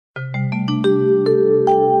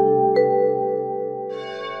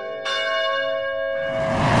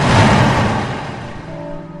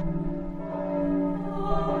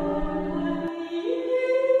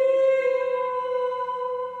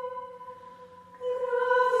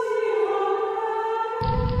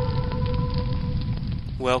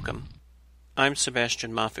Welcome. I'm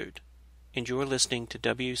Sebastian Mahfood, and you're listening to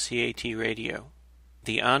WCAT Radio,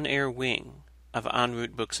 the on-air wing of En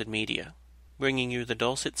Route Books and Media, bringing you the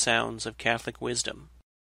dulcet sounds of Catholic wisdom.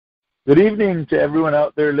 Good evening to everyone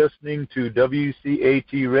out there listening to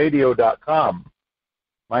WCATradio.com.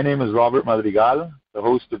 My name is Robert Madrigal, the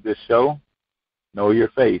host of this show, Know Your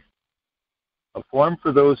Faith, a forum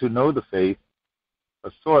for those who know the faith,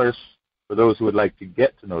 a source for those who would like to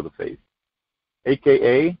get to know the faith,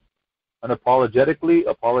 a.k.a. Unapologetically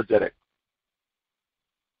Apologetic.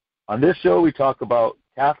 On this show, we talk about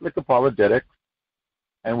Catholic apologetics,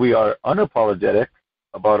 and we are unapologetic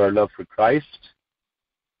about our love for Christ,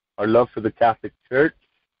 our love for the Catholic Church,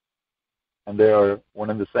 and they are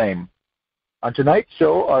one and the same. On tonight's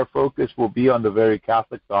show, our focus will be on the very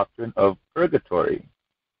Catholic doctrine of purgatory.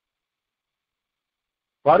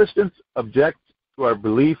 Protestants object to our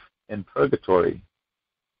belief in purgatory.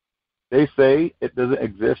 They say it doesn't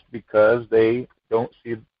exist because they don't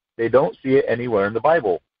see it anywhere in the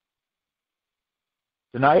Bible.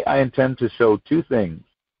 Tonight I intend to show two things.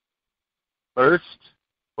 First,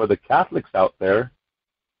 for the Catholics out there,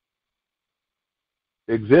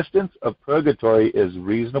 the existence of purgatory is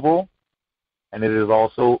reasonable and it is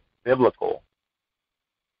also biblical.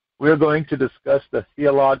 We are going to discuss the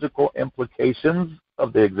theological implications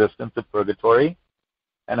of the existence of purgatory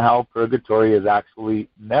and how purgatory is actually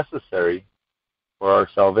necessary for our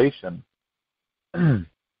salvation. And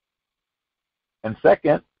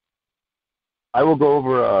second, I will go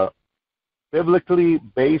over a biblically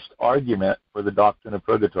based argument for the doctrine of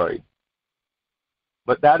purgatory.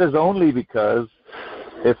 But that is only because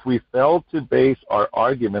if we fail to base our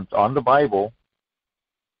arguments on the Bible,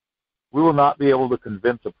 we will not be able to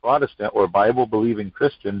convince a Protestant or Bible-believing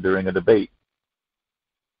Christian during a debate.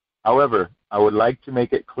 However, I would like to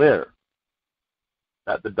make it clear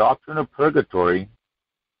that the doctrine of purgatory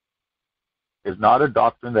is not a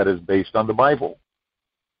doctrine that is based on the Bible.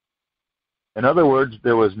 In other words,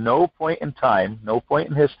 there was no point in time, no point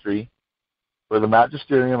in history, where the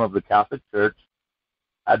magisterium of the Catholic Church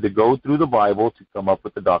had to go through the Bible to come up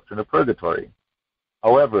with the doctrine of purgatory.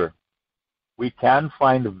 However, we can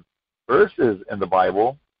find verses in the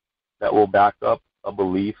Bible that will back up a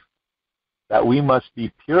belief that we must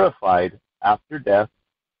be purified after death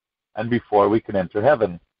and before we can enter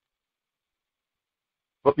heaven.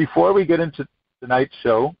 But before we get into tonight's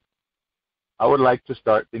show, I would like to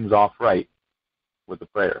start things off right with a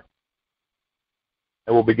prayer.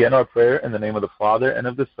 And we'll begin our prayer in the name of the Father, and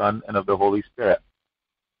of the Son, and of the Holy Spirit.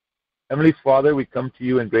 Heavenly Father, we come to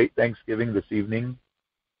you in great thanksgiving this evening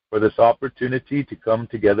for this opportunity to come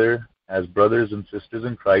together as brothers and sisters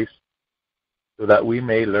in Christ so that we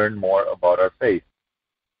may learn more about our faith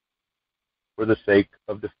for the sake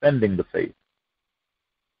of defending the faith.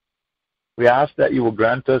 We ask that you will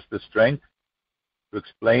grant us the strength to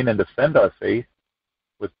explain and defend our faith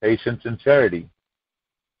with patience and charity,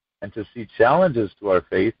 and to see challenges to our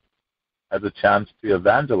faith as a chance to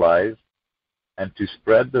evangelize and to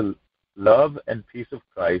spread the love and peace of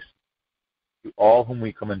Christ to all whom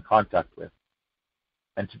we come in contact with,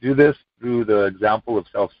 and to do this through the example of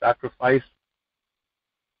self-sacrifice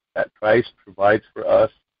that Christ provides for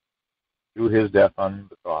us through his death on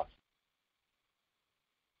the cross.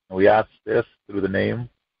 And we ask this through the name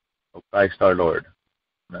of Christ our Lord.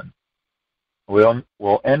 Amen.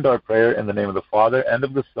 We'll end our prayer in the name of the Father, and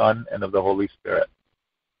of the Son, and of the Holy Spirit.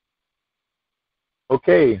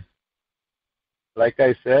 Okay, like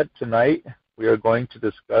I said, tonight we are going to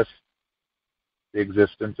discuss the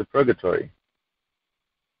existence of purgatory.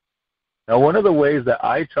 Now, one of the ways that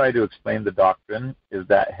I try to explain the doctrine is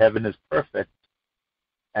that heaven is perfect,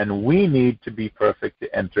 and we need to be perfect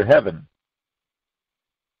to enter heaven.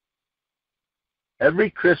 Every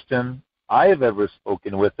Christian I have ever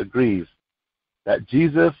spoken with agrees that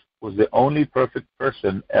Jesus was the only perfect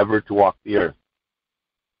person ever to walk the earth,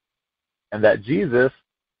 and that Jesus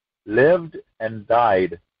lived and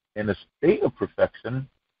died in a state of perfection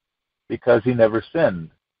because he never sinned.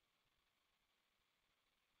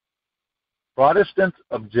 Protestants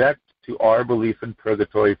object to our belief in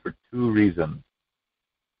purgatory for two reasons.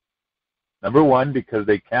 Number one, because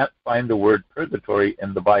they can't find the word purgatory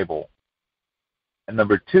in the Bible. And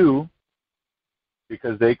number two,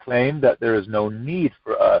 because they claim that there is no need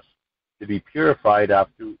for us to be purified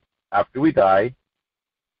after we die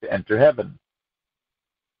to enter heaven.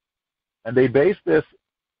 And they base this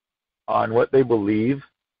on what they believe,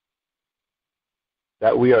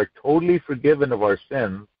 that we are totally forgiven of our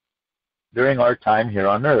sins during our time here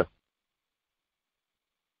on earth.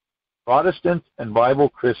 Protestants and Bible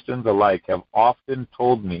Christians alike have often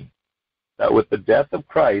told me that with the death of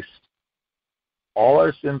Christ, all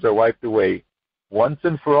our sins are wiped away once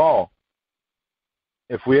and for all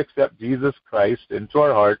if we accept Jesus Christ into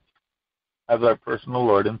our hearts as our personal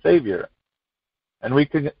Lord and Savior. And we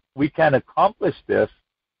can accomplish this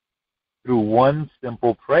through one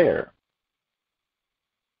simple prayer.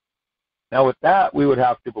 Now with that, we would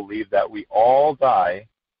have to believe that we all die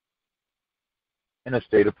in a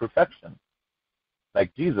state of perfection,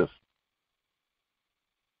 like Jesus.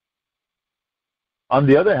 On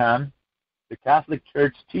the other hand, the Catholic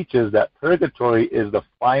Church teaches that purgatory is the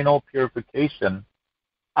final purification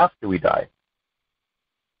after we die.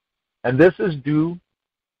 And this is due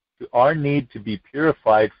to our need to be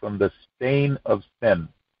purified from the stain of sin.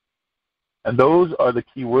 And those are the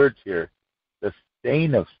key words here, the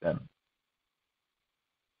stain of sin.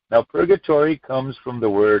 Now, purgatory comes from the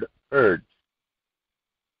word purge.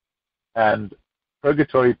 And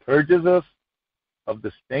purgatory purges us of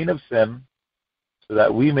the stain of sin so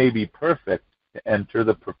that we may be perfect to enter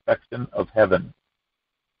the perfection of heaven.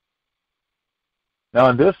 Now,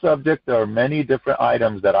 on this subject, there are many different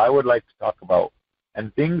items that I would like to talk about,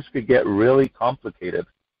 and things could get really complicated.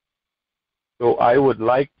 So I would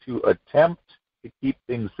like to attempt to keep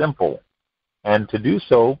things simple. And to do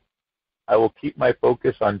so, I will keep my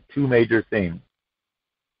focus on two major themes.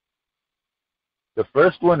 The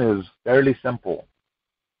first one is fairly simple.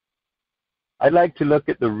 I'd like to look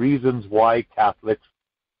at the reasons why Catholics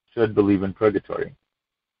should believe in purgatory.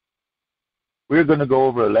 We're going to go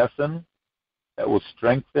over a lesson that will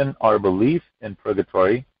strengthen our belief in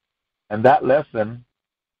purgatory, and that lesson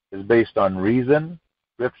is based on reason,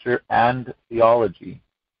 scripture, and theology.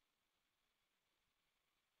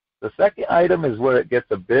 The second item is where it gets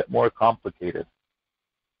a bit more complicated.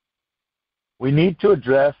 We need to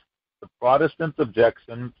address the Protestants'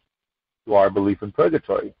 objections to our belief in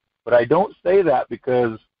purgatory. But I don't say that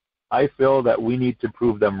because I feel that we need to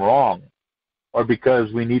prove them wrong, or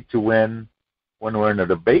because we need to win when we're in a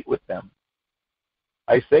debate with them.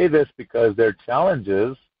 I say this because their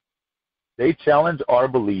challenges, they challenge our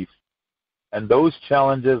beliefs, and those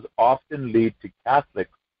challenges often lead to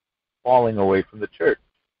Catholics falling away from the church.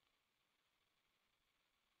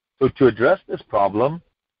 So to address this problem,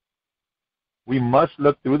 we must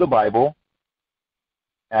look through the Bible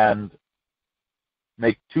and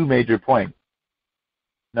make two major points.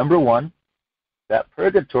 Number one, that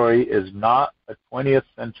purgatory is not a 20th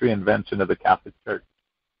century invention of the Catholic Church.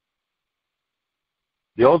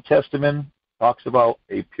 The Old Testament talks about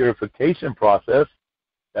a purification process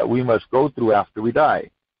that we must go through after we die,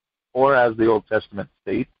 or as the Old Testament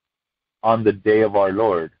states, on the day of our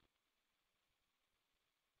Lord.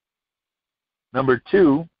 Number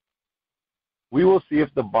two, we will see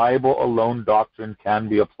if the Bible alone doctrine can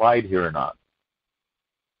be applied here or not.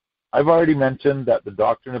 I've already mentioned that the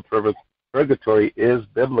doctrine of purgatory is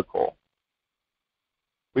biblical.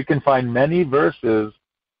 We can find many verses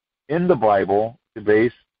in the Bible to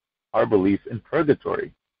base our belief in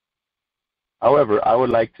purgatory. However, I would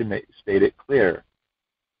like to state it clear.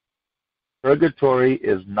 Purgatory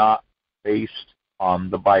is not based on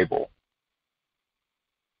the Bible.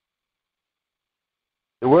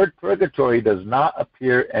 The word purgatory does not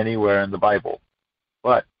appear anywhere in the Bible,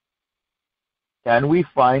 but can we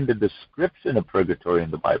find a description of purgatory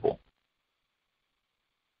in the Bible?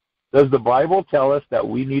 Does the Bible tell us that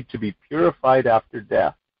we need to be purified after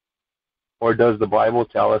death? Or does the Bible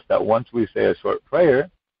tell us that once we say a short prayer,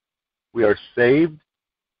 we are saved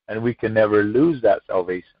and we can never lose that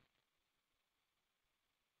salvation?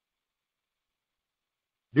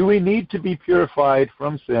 Do we need to be purified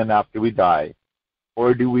from sin after we die?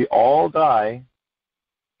 Or do we all die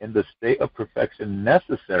in the state of perfection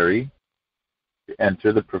necessary to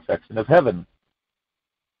enter the perfection of heaven?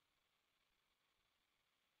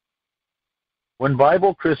 When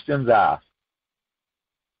Bible Christians ask,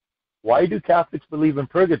 why do Catholics believe in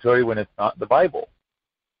purgatory when it's not the Bible?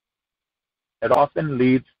 It often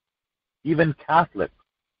leads even Catholics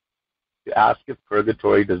to ask if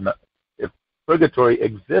purgatory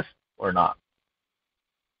exists or not.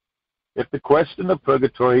 If the question of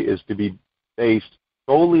purgatory is to be based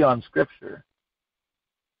solely on Scripture,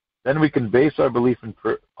 then we can base our belief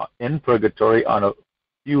in purgatory on a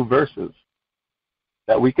few verses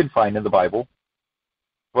that we can find in the Bible.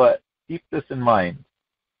 But keep this in mind.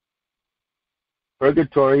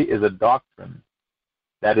 Purgatory is a doctrine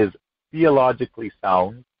that is theologically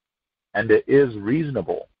sound, and it is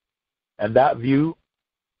reasonable, And that view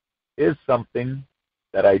is something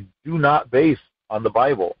that I do not base on the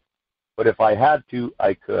Bible. But if I had to,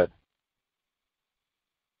 I could.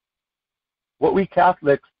 What we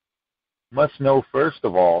Catholics must know first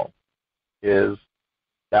of all is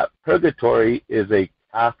that purgatory is a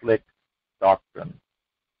Catholic doctrine.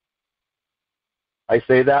 I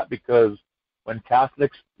say that because when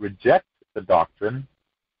Catholics reject the doctrine,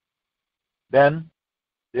 then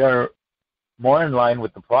they are more in line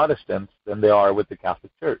with the Protestants than they are with the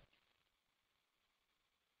Catholic Church.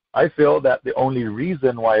 I feel that the only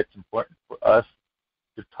reason why it's important for us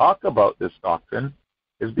to talk about this doctrine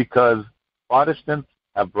is because Protestants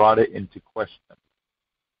have brought it into question.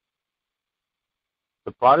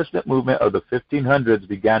 The Protestant movement of the 1500s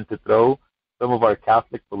began to throw some of our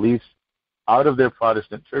Catholic beliefs out of their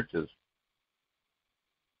Protestant churches.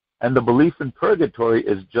 And the belief in purgatory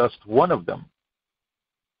is just one of them.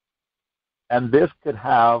 And this could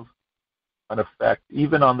have an effect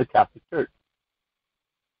even on the Catholic Church.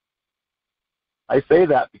 I say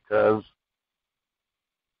that because,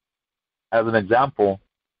 as an example,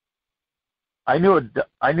 I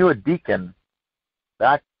knew a deacon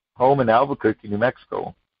back home in Albuquerque, New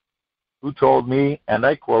Mexico, who told me, and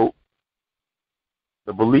I quote,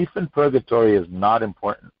 "The belief in purgatory is not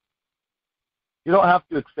important. You don't have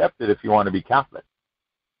to accept it if you want to be Catholic."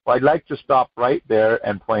 Well, I'd like to stop right there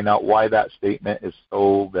and point out why that statement is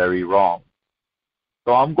so very wrong.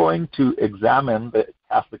 So I'm going to examine the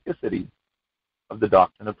Catholicity of the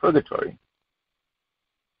doctrine of purgatory.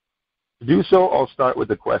 To do so, I'll start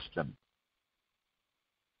with a question.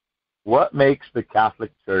 What makes the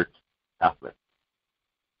Catholic Church Catholic?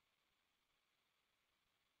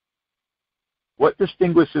 What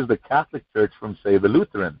distinguishes the Catholic Church from, say, the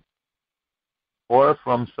Lutheran, or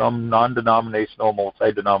from some non-denominational,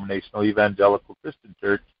 multi-denominational evangelical Christian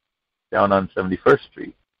church down on 71st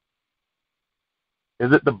Street?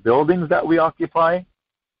 Is it the buildings that we occupy,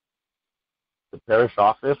 the parish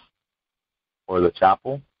office, or the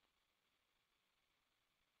chapel?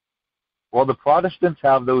 Well, the Protestants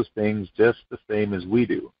have those things just the same as we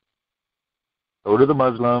do. So do the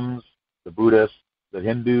Muslims, the Buddhists, the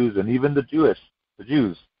Hindus, and even the Jews.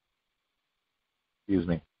 Excuse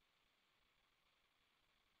me.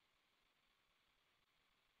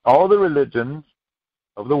 All the religions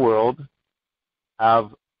of the world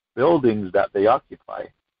have buildings that they occupy.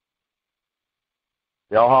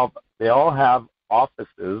 They all have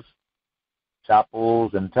offices,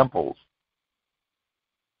 chapels, and temples.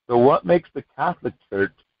 So what makes the Catholic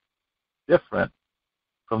Church different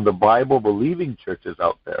from the Bible-believing churches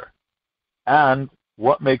out there? And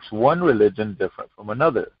what makes one religion different from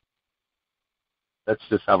another? Let's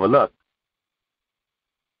just have a look.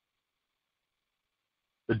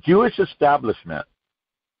 The Jewish establishment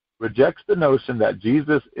rejects the notion that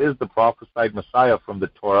Jesus is the prophesied Messiah from the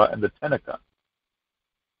Torah and the Tanakh.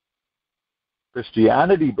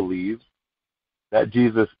 Christianity believes that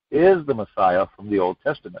Jesus is the Messiah from the Old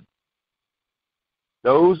Testament.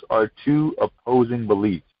 Those are two opposing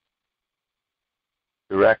beliefs,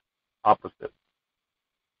 direct opposites.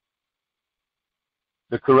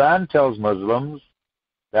 The Quran tells Muslims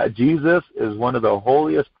that Jesus is one of the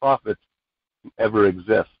holiest prophets to ever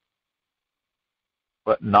exist,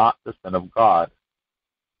 but not the Son of God.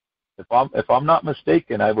 If I'm not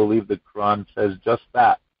mistaken, I believe the Quran says just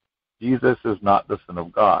that. Jesus is not the Son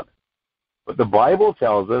of God. But the Bible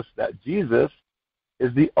tells us that Jesus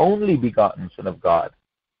is the only begotten Son of God.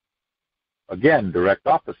 Again, direct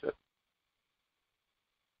opposite.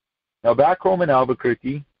 Now, back home in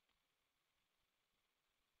Albuquerque,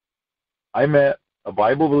 I met a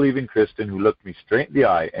Bible-believing Christian who looked me straight in the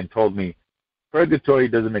eye and told me, "Purgatory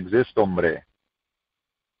doesn't exist, hombre."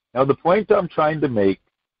 Now, the point I'm trying to make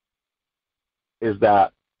is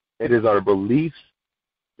that it is our beliefs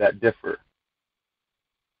that differ.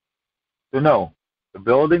 So no, the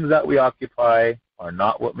buildings that we occupy are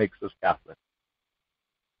not what makes us Catholic.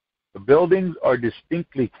 The buildings are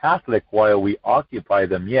distinctly Catholic while we occupy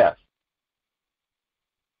them, yes.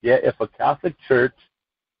 Yet if a Catholic church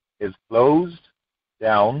is closed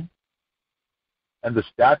down and the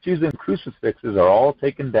statues and crucifixes are all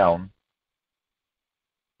taken down,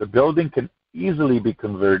 the building can easily be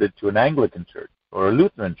converted to an Anglican church or a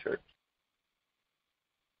Lutheran church,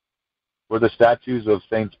 where the statues of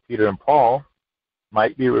Saints Peter and Paul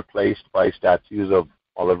might be replaced by statues of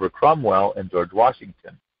Oliver Cromwell and George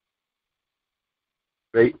Washington.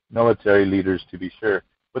 Great military leaders, to be sure.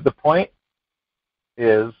 But the point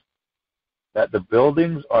is that the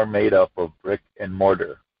buildings are made up of brick and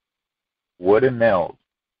mortar, wood and nails,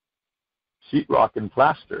 sheetrock and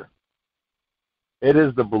plaster. It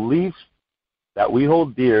is the beliefs that we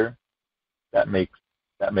hold dear that make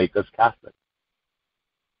us Catholic.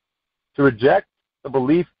 To reject the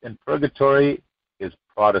belief in purgatory is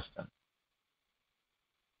Protestant,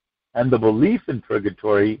 and the belief in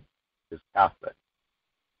purgatory is Catholic.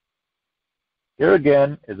 Here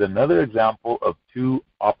again is another example of two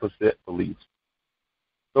opposite beliefs.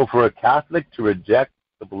 So for a Catholic to reject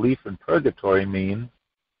the belief in purgatory means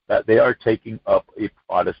that they are taking up a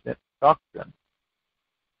Protestant doctrine.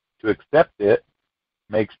 To accept it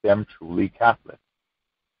makes them truly Catholic.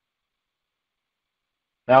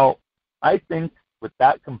 Now, I think with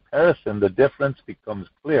that comparison, the difference becomes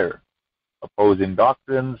clear. Opposing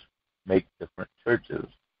doctrines make different churches.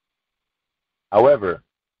 However,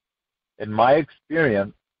 in my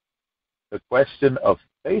experience, the question of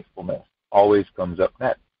faithfulness always comes up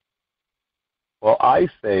next. Well, I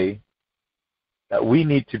say that we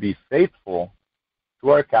need to be faithful to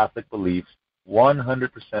our Catholic beliefs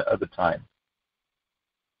 100% of the time.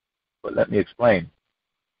 But let me explain.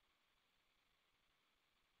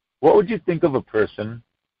 What would you think of a person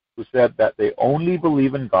who said that they only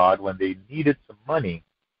believe in God when they needed some money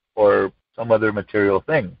or some other material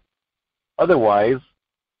thing? Otherwise,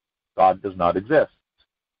 God does not exist.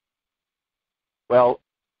 Well,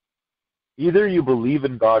 either you believe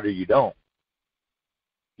in God or you don't.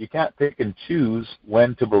 You can't pick and choose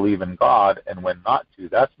when to believe in God and when not to.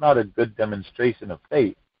 That's not a good demonstration of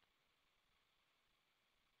faith.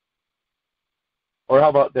 Or how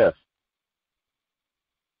about this?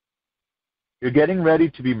 You're getting ready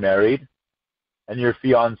to be married, and your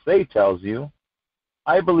fiancé tells you,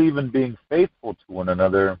 I believe in being faithful to one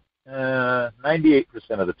another 98%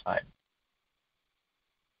 of the time.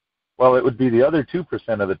 Well, it would be the other 2%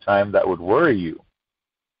 of the time that would worry you.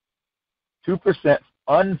 2%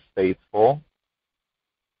 unfaithful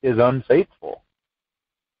is unfaithful.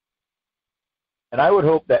 And I would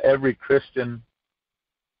hope that every Christian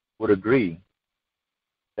would agree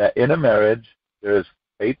that in a marriage there is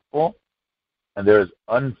faithful and there is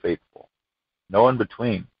unfaithful, no in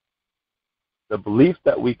between. The belief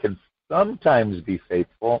that we can sometimes be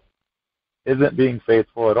faithful isn't being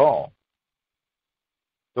faithful at all.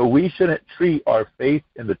 So we shouldn't treat our faith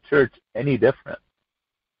in the church any different.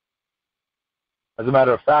 As a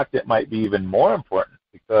matter of fact, it might be even more important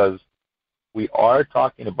because we are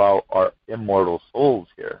talking about our immortal souls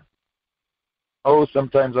here. Oh,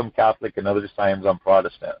 sometimes I'm Catholic and other times I'm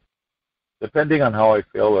Protestant, depending on how I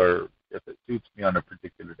feel or if it suits me on a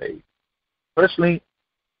particular day. Personally,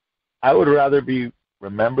 I would rather be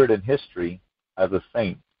remembered in history as a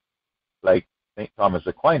saint, like St. Thomas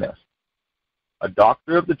Aquinas, a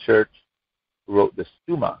doctor of the church who wrote the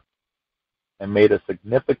Summa and made a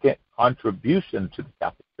significant contribution to the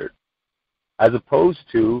Catholic Church, as opposed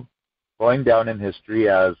to going down in history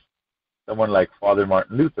as someone like Father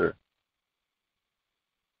Martin Luther,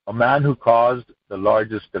 a man who caused the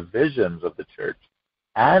largest divisions of the church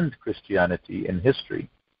and Christianity in history.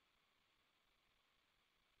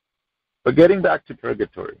 But getting back to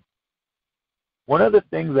purgatory, one of the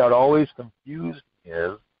things that always confused me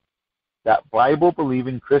is that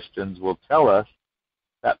Bible-believing Christians will tell us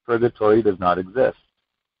that purgatory does not exist.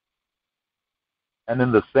 And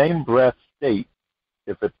in the same breath state,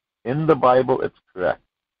 if it's in the Bible, it's correct.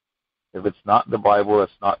 If it's not in the Bible,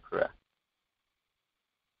 it's not correct.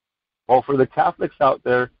 Well, for the Catholics out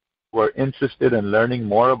there who are interested in learning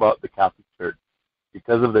more about the Catholic Church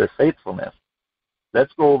because of their faithfulness,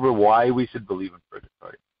 let's go over why we should believe in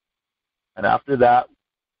purgatory. And after that,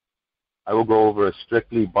 I will go over a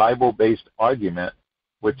strictly Bible-based argument,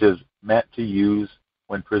 which is meant to use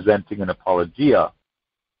when presenting an apologia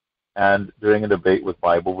and during a debate with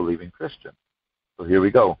Bible-believing Christians. So here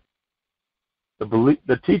we go.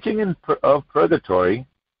 The teaching of purgatory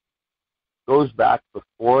goes back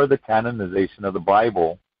before the canonization of the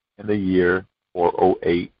Bible in the year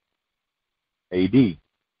 408 AD,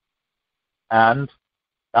 and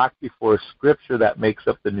back before scripture that makes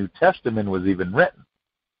up the New Testament was even written,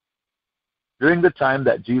 during the time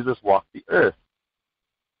that Jesus walked the earth.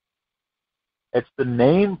 It's the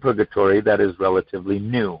name purgatory that is relatively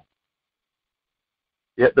new.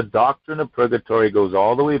 Yet the doctrine of purgatory goes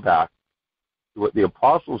all the way back to what the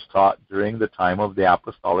apostles taught during the time of the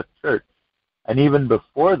Apostolic Church, and even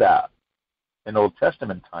before that, in Old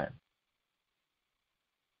Testament time.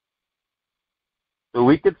 So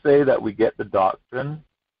we could say that we get the doctrine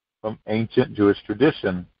from ancient Jewish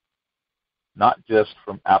tradition, not just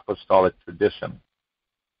from apostolic tradition.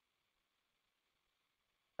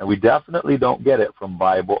 And we definitely don't get it from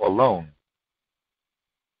Bible alone,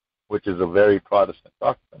 which is a very Protestant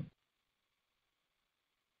doctrine.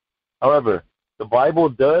 However, the Bible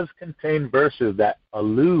does contain verses that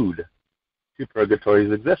allude to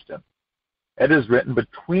purgatory's existence. It is written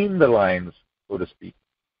between the lines, so to speak.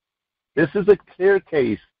 This is a clear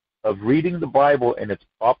case of reading the Bible in its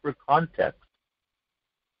proper context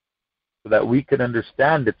so that we can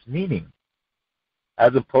understand its meaning,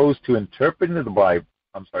 as opposed to interpreting the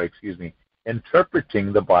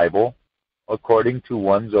Bible according to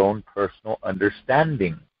one's own personal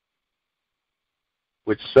understanding,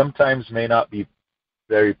 which sometimes may not be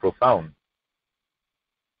very profound.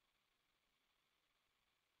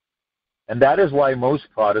 And that is why most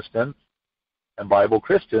Protestants and Bible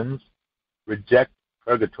Christians reject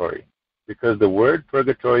purgatory, because the word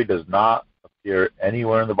purgatory does not appear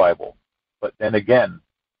anywhere in the Bible. But then again,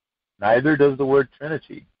 neither does the word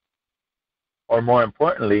Trinity. Or more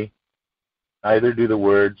importantly, neither do the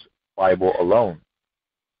words Bible alone.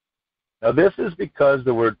 Now this is because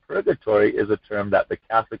the word purgatory is a term that the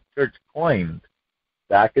Catholic Church coined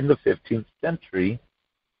back in the 15th century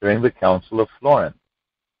during the Council of Florence.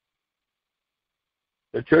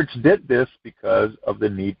 The Church did this because of the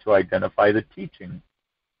need to identify the teaching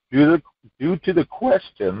due to the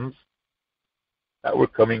questions that were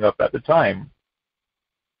coming up at the time.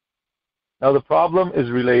 Now the problem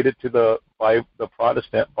is related to the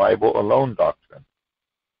Protestant Bible alone doctrine.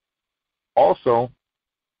 Also,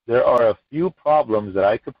 there are a few problems that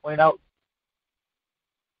I could point out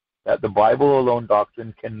that the Bible alone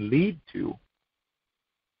doctrine can lead to.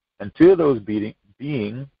 And two of those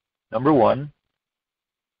being, number one,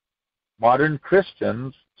 modern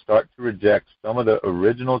Christians start to reject some of the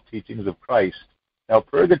original teachings of Christ. Now,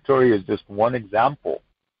 purgatory is just one example.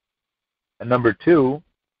 And number two,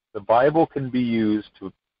 the Bible can be used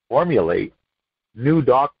to formulate new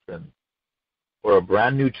doctrines for a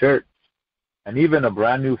brand new church and even a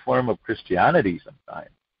brand new form of Christianity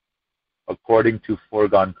sometimes, according to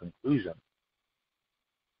foregone conclusion.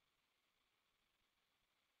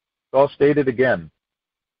 So I'll state it again.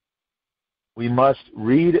 We must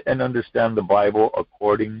read and understand the Bible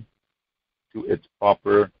according to its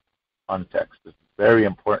proper context. It's very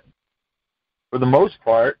important. For the most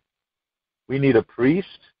part, we need a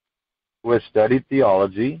priest who has studied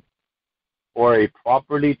theology or a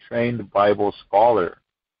properly trained Bible scholar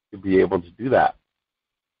to be able to do that.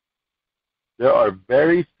 There are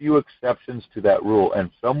very few exceptions to that rule,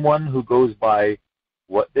 and someone who goes by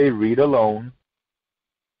what they read alone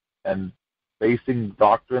and basing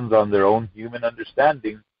doctrines on their own human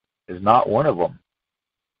understanding is not one of them.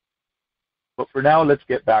 But for now, let's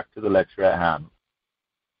get back to the lecture at hand.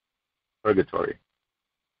 Purgatory.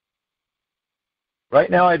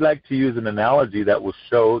 Right now, I'd like to use an analogy that will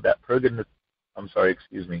show that purgatory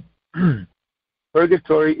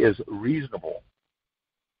is reasonable.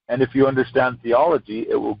 And if you understand theology,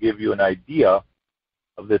 it will give you an idea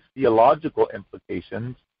of the theological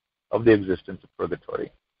implications of the existence of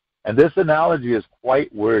purgatory. And this analogy is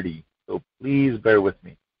quite wordy, so please bear with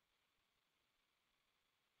me.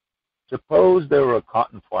 Suppose there were a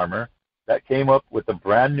cotton farmer that came up with a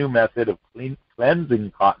brand new method of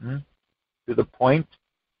cleansing cotton to the point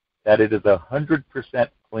that it is 100%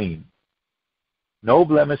 clean. No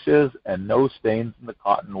blemishes and no stains in the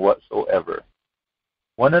cotton whatsoever.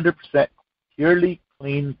 100% purely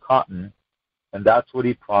clean cotton, and that's what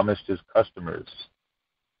he promised his customers.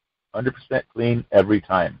 100% clean every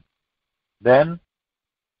time. Then,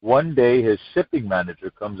 one day his shipping manager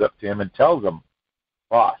comes up to him and tells him,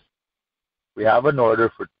 "Boss, we have an order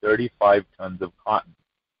for 35 tons of cotton,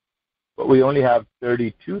 but we only have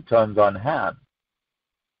 32 tons on hand.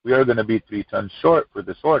 We are going to be 3 tons short for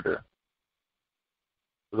this order."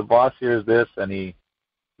 So the boss hears this and he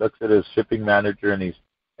looks at his shipping manager and he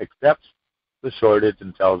accepts the shortage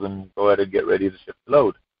and tells him, "Go ahead and get ready to ship the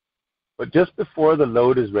load." But just before the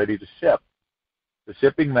load is ready to ship, the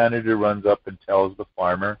shipping manager runs up and tells the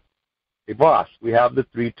farmer, "Hey boss, we have the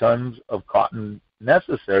 3 tons of cotton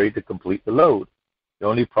necessary to complete the load. The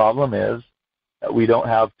only problem is that we don't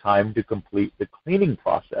have time to complete the cleaning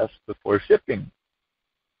process before shipping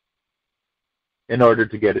in order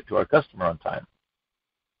to get it to our customer on time."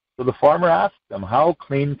 So the farmer asks him, "How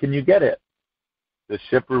clean can you get it?" The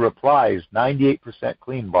shipper replies, 98%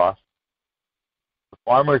 clean, boss." The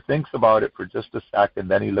farmer thinks about it for just a second,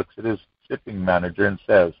 then he looks at his shipping manager and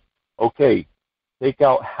says, "Okay, take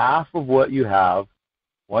out half of what you have,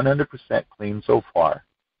 100% clean so far.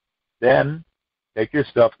 Then take your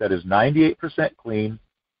stuff that is 98% clean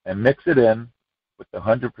and mix it in with the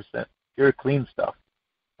 100% pure clean stuff,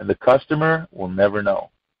 and the customer will never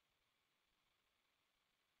know."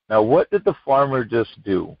 Now, what did the farmer just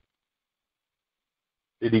do?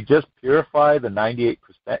 Did he just purify the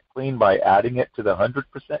 98% clean by adding it to the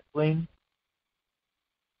 100% clean?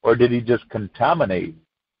 Or did he just contaminate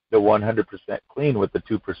the 100% clean with the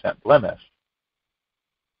 2% blemish?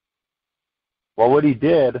 Well, what he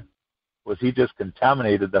did was he just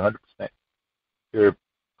contaminated the 100% pure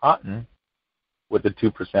cotton with the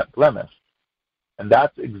 2% blemish. And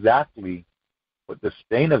that's exactly what the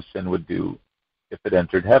stain of sin would do if it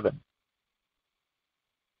entered heaven.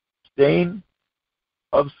 Stain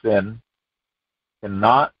of sin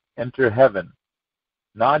cannot enter heaven,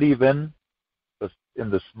 not even in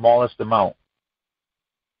the smallest amount,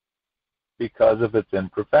 because of its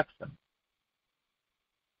imperfection.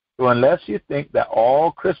 So unless you think that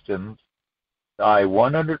all Christians die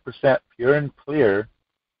 100% pure and clear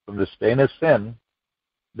from the stain of sin,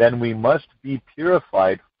 then we must be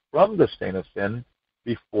purified from the stain of sin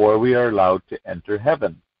before we are allowed to enter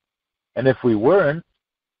heaven. And if we weren't,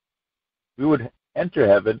 we would enter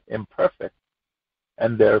heaven imperfect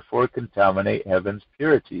and therefore contaminate heaven's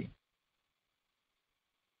purity.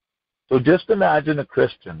 So just imagine a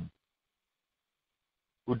Christian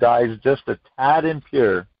who dies just a tad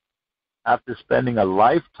impure after spending a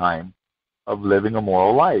lifetime of living a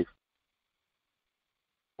moral life.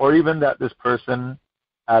 Or even that this person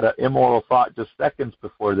had an immoral thought just seconds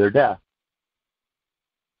before their death.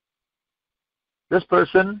 This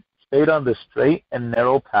person stayed on the straight and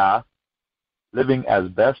narrow path, living as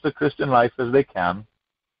best a Christian life as they can,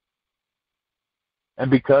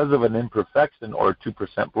 and because of an imperfection or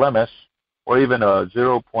 2% blemish, or even a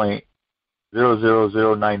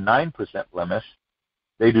 0.00099% blemish,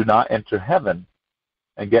 they do not enter heaven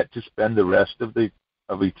and get to spend the rest of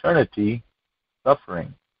eternity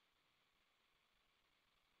suffering.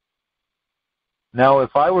 Now,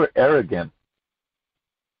 if I were arrogant,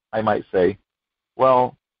 I might say,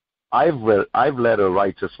 well, I've led a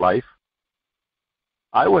righteous life.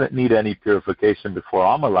 I wouldn't need any purification before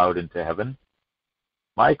I'm allowed into heaven.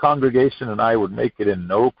 My congregation and I would make it in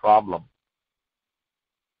no problem.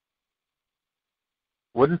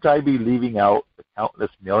 Wouldn't I be leaving out the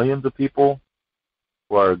countless millions of people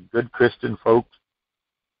who are good Christian folks,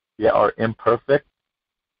 yet are imperfect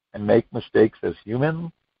and make mistakes as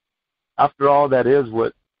humans? After all, that is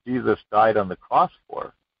what Jesus died on the cross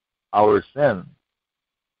for, our sins,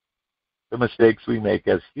 the mistakes we make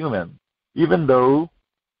as humans, even those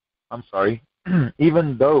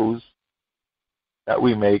that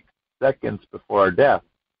we make seconds before our death.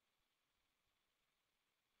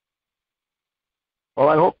 Well,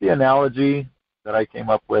 I hope the analogy that I came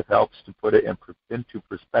up with helps to put it into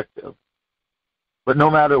perspective. But no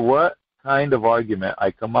matter what kind of argument I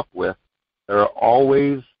come up with, there are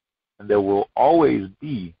always and there will always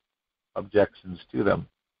be objections to them.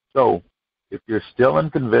 So, if you're still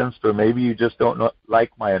unconvinced, or maybe you just don't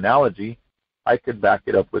like my analogy, I could back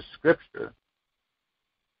it up with Scripture.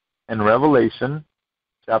 In Revelation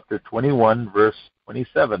chapter 21, verse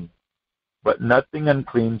 27, but nothing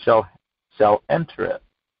unclean shall enter it.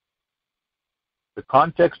 The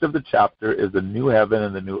context of the chapter is the new heaven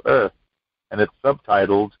and the new earth, and it's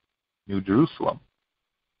subtitled New Jerusalem.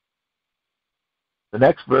 The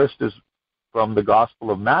next verse is from the Gospel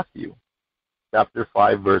of Matthew, chapter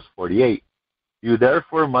 5, verse 48. You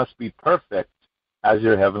therefore must be perfect as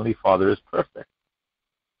your heavenly Father is perfect.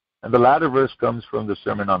 And the latter verse comes from the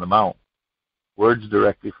Sermon on the Mount, words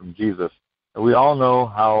directly from Jesus. And we all know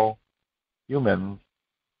how humans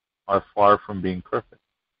are far from being perfect.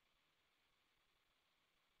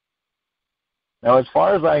 Now, as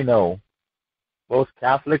far as I know, both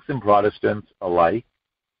Catholics and Protestants alike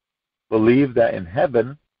believe that in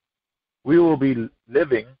heaven we will be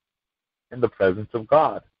living in the presence of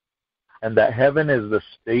God, and that heaven is the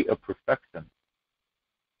state of perfection.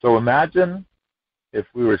 So imagine if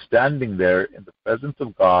we were standing there in the presence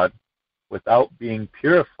of God without being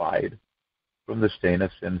purified from the stain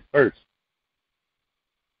of sin first.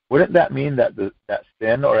 Wouldn't that mean that that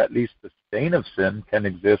sin, or at least the stain of sin, can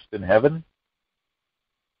exist in heaven?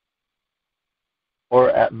 Or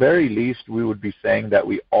at very least, we would be saying that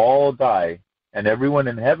we all die, and everyone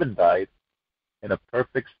in heaven died, in a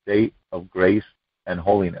perfect state of grace and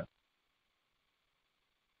holiness.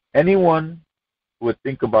 Anyone who would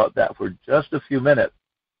think about that for just a few minutes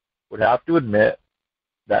would have to admit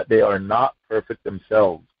that they are not perfect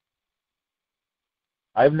themselves.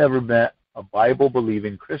 I've never met a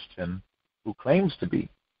Bible-believing Christian who claims to be.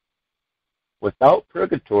 Without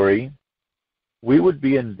purgatory, we would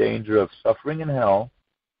be in danger of suffering in hell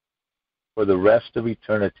for the rest of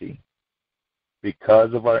eternity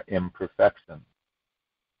because of our imperfection.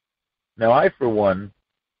 Now, I, for one,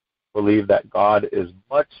 believe that God is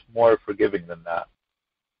much more forgiving than that.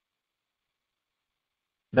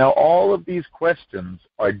 Now, all of these questions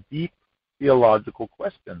are deep theological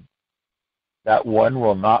questions that one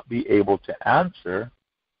will not be able to answer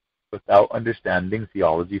without understanding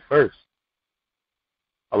theology first.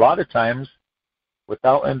 A lot of times,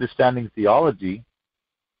 without understanding theology,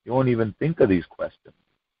 you won't even think of these questions.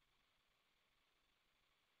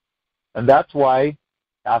 And that's why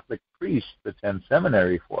Catholic priests attend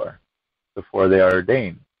seminary before they are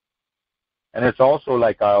ordained. And it's also,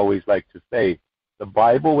 like I always like to say, the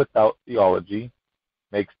Bible without theology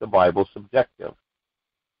makes the Bible subjective.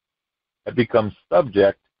 It becomes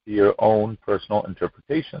subject to your own personal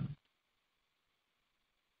interpretation.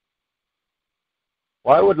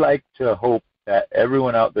 Well, I would like to hope that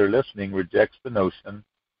everyone out there listening rejects the notion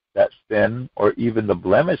that sin, or even the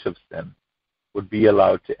blemish of sin, would be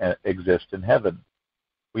allowed to exist in heaven.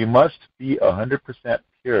 We must be 100%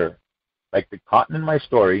 pure, like the cotton in my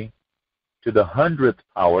story, to the 100th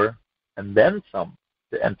power, and then some,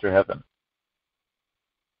 to enter heaven.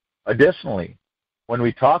 Additionally, when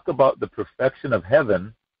we talk about the perfection of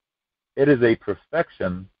heaven, it is a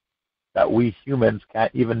perfection that we humans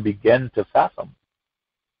can't even begin to fathom.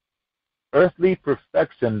 Earthly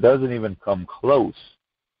perfection doesn't even come close.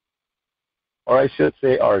 Or I should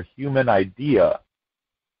say, our human idea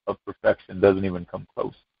of perfection doesn't even come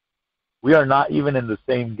close. We are not even in the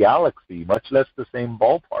same galaxy, much less the same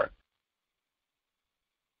ballpark.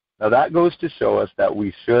 Now that goes to show us that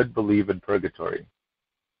we should believe in purgatory.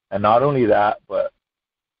 And not only that, but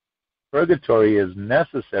purgatory is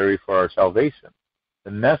necessary for our salvation,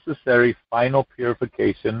 the necessary final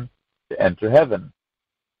purification to enter heaven.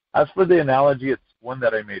 As for the analogy, it's one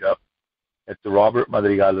that I made up. It's a Robert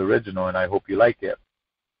Madrigal original, and I hope you like it.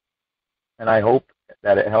 And I hope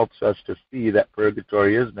that it helps us to see that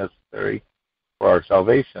purgatory is necessary for our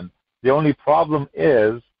salvation. The only problem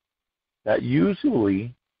is that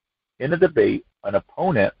usually in a debate, an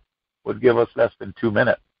opponent would give us less than 2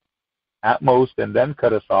 minutes at most, and then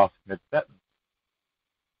cut us off mid-sentence.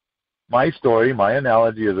 My story, my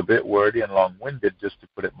analogy is a bit wordy and long-winded, just to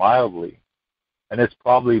put it mildly, and it's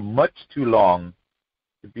probably much too long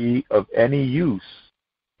to be of any use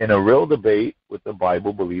in a real debate with a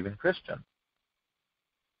Bible-believing Christian.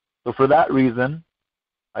 So for that reason,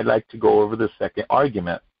 I'd like to go over the second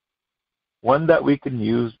argument, one that we can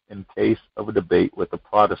use in case of a debate with a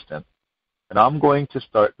Protestant. And I'm going to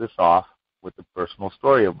start this off with a personal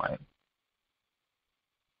story of mine.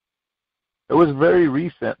 It was very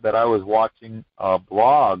recent that I was watching a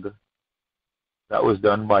blog that was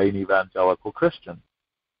done by an evangelical Christian.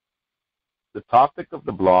 The topic of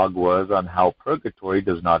the blog was on how purgatory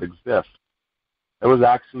does not exist. It was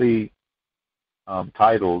actually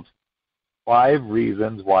titled 5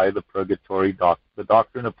 Reasons Why the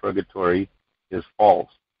Doctrine of Purgatory is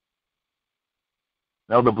False.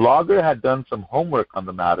 Now, the blogger had done some homework on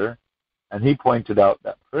the matter, and he pointed out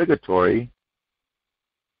that purgatory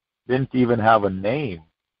didn't even have a name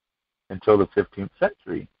until the 15th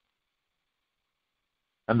century.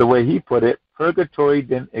 And the way he put it, purgatory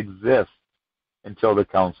didn't exist until the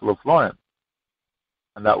Council of Florence,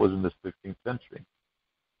 and that was in the 15th century.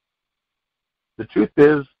 The truth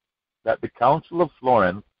is that the Council of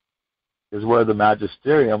Florence is where the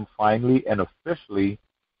magisterium finally and officially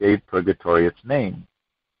gave purgatory its name.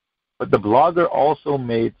 But the blogger also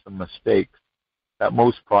made some mistakes that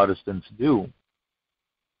most Protestants do.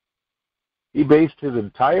 He based his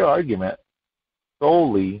entire argument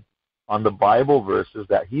solely on the Bible verses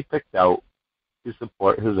that he picked out to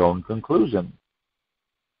support his own conclusion.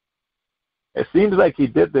 It seems like he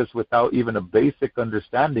did this without even a basic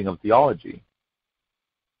understanding of theology.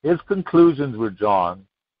 His conclusions were drawn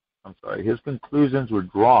from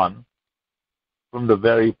the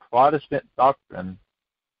very Protestant doctrine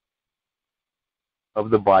of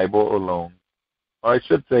the Bible alone, or I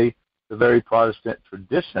should say the very Protestant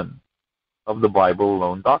tradition of the Bible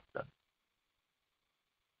alone doctrine.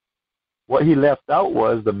 What he left out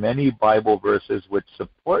was the many Bible verses which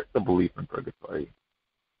support the belief in purgatory.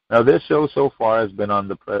 Now, this show so far has been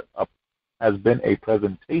a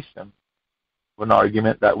presentation of an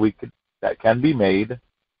argument that can be made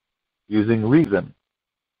using reason,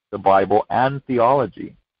 the Bible, and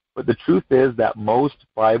theology. But the truth is that most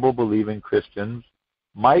Bible-believing Christians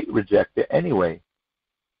might reject it anyway.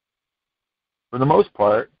 For the most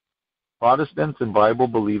part, Protestants and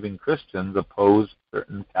Bible-believing Christians oppose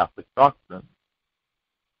certain Catholic doctrines.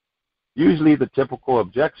 Usually the typical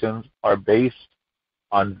objections are based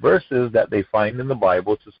on verses that they find in the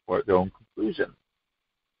Bible to support their own conclusions.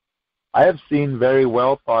 I have seen very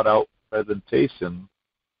well thought out presentations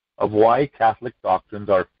of why Catholic doctrines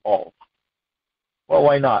are false. Well,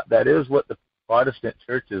 why not? That is what the Protestant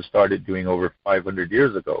churches started doing over 500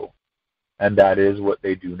 years ago, and that is what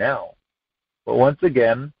they do now. But once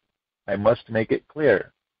again, I must make it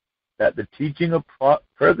clear that the teaching of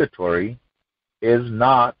purgatory is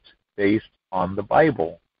not based on the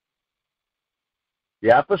Bible.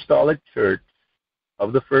 The Apostolic Church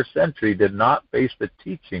of the first century did not base the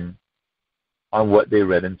teaching on what they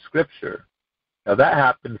read in Scripture. Now that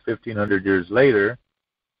happened 1,500 years later,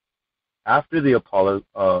 after the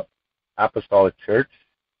Apostolic Church,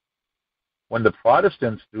 when the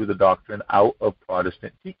Protestants threw the doctrine out of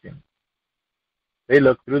Protestant teaching. They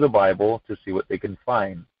looked through the Bible to see what they can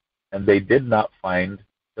find, and they did not find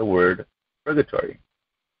the word purgatory.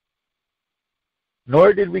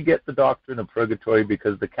 Nor did we get the doctrine of purgatory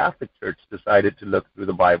because the Catholic Church decided to look through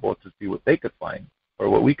the Bible to see what they could find, or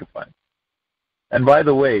what we could find. And by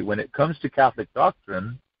the way, when it comes to Catholic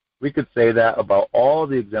doctrine, we could say that about all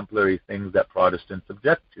the exemplary things that Protestants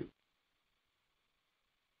object to.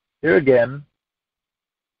 Here again,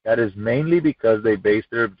 that is mainly because they base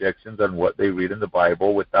their objections on what they read in the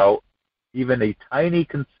Bible without even a tiny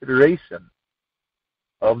consideration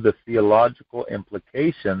of the theological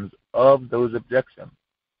implications of those objections.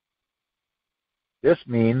 This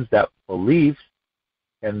means that beliefs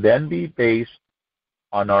can then be based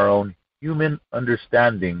on our own human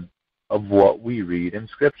understanding of what we read in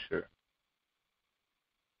Scripture.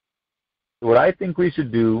 So what I think we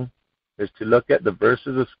should do is to look at the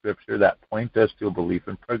verses of Scripture that point us to a belief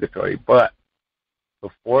in purgatory. But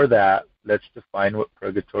before that, let's define what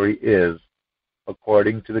purgatory is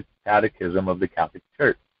according to the Catechism of the Catholic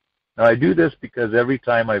Church. Now, I do this because every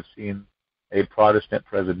time I've seen a Protestant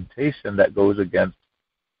presentation that goes against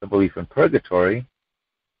the belief in purgatory,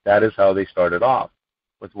 that is how they started off,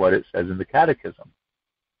 with what it says in the Catechism.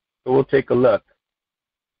 So we'll take a look.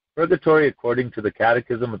 Purgatory, according to the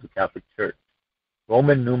Catechism of the Catholic Church,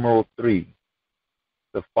 Roman numeral 3,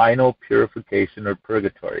 the final purification or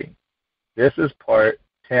purgatory. This is part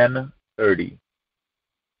 1030.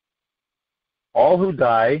 All who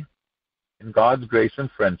die in God's grace and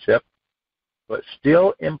friendship, but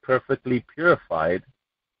still imperfectly purified,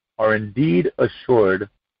 are indeed assured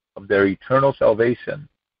of their eternal salvation.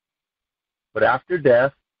 But after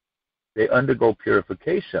death, they undergo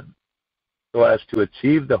purification so as to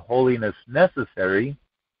achieve the holiness necessary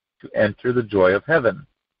to enter the joy of heaven.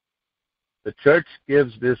 The Church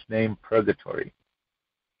gives this name purgatory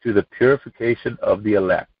to the purification of the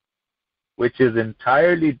elect, which is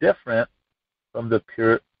entirely different from the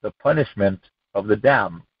punishment of the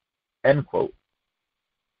damned. End quote.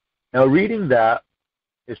 Now, reading that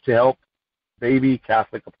is to help baby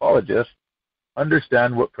Catholic apologists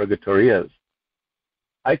understand what purgatory is.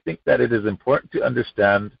 I think that it is important to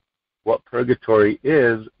understand what purgatory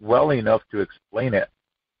is well enough to explain it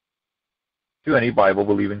to any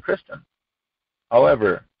Bible-believing Christian.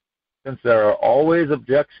 However, since there are always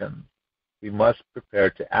objections, we must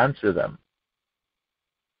prepare to answer them.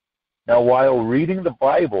 Now, while reading the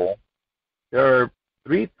Bible, there are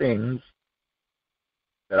three things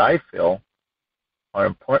that I feel are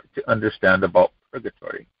important to understand about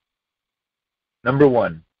purgatory. Number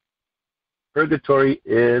one, purgatory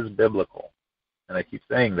is biblical. And I keep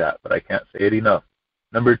saying that, but I can't say it enough.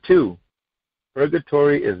 Number two,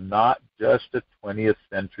 purgatory is not just a 20th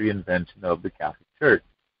century invention of the Catholic Church.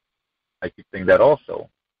 I keep saying that also.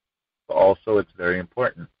 But also it's very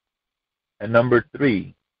important. And number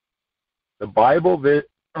three, the Bible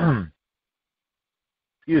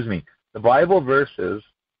verses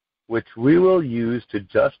which we will use to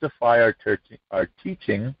justify our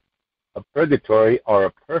teaching of purgatory are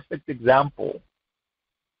a perfect example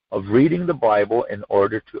of reading the Bible in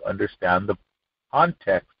order to understand the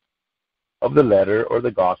context of the letter or the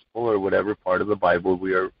gospel or whatever part of the Bible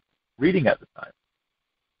we are reading at the time,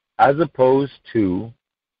 as opposed to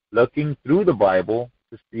looking through the Bible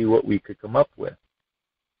to see what we could come up with.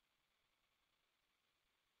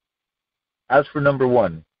 As for number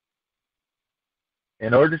one,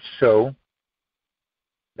 in order to show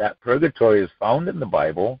that purgatory is found in the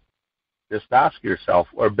Bible, just ask yourself,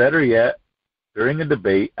 or better yet, during a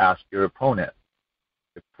debate, ask your opponent,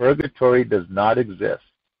 if purgatory does not exist,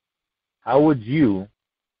 how would you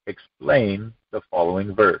explain the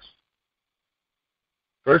following verse?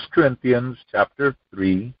 1 Corinthians chapter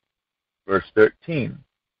 3, verse 13.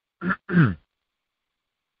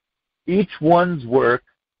 Each one's work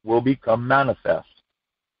will become manifest,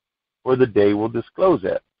 for the day will disclose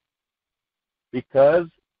it, because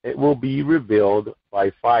it will be revealed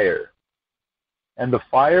by fire. And the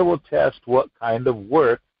fire will test what kind of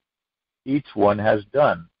work each one has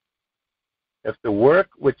done. If the work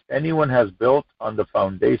which anyone has built on the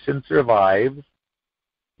foundation survives,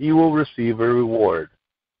 he will receive a reward.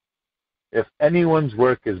 If anyone's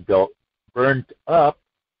work is burnt up,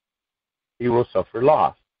 he will suffer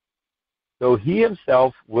loss. So he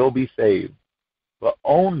himself will be saved, but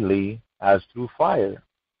only as through fire.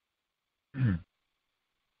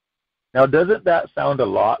 Now, doesn't that sound a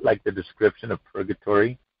lot like the description of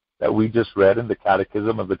purgatory that we just read in the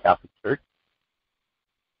Catechism of the Catholic Church?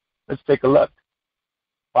 Let's take a look.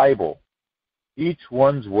 Bible. Each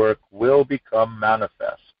one's work will become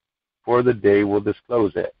manifest, for the day will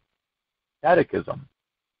disclose it. Catechism.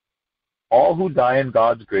 All who die in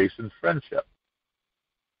God's grace and friendship.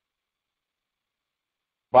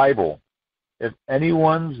 Bible. If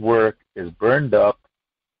anyone's work is burned up,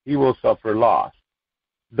 he will suffer loss,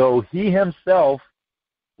 though he himself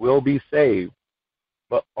will be saved,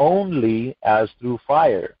 but only as through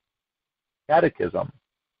fire. Catechism.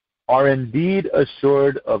 Are indeed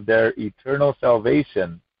assured of their eternal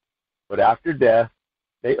salvation, but after death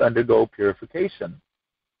they undergo purification.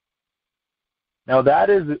 Now that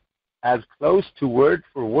is as close to word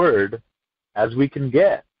for word as we can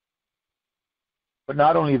get. But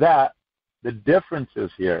not only that, the differences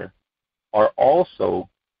here are also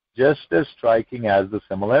just as striking as the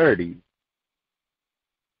similarities.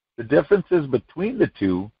 The differences between the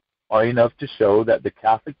two are enough to show that the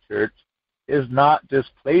Catholic Church is not just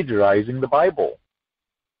plagiarizing the Bible.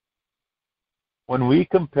 When we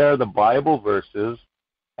compare the Bible verses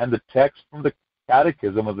and the text from the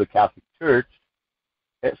Catechism of the Catholic Church,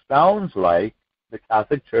 it sounds like the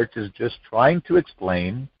Catholic Church is just trying to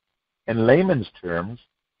explain, in layman's terms,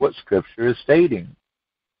 what Scripture is stating,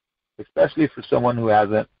 especially for someone who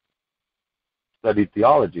hasn't studied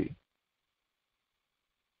theology.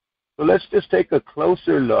 So let's just take a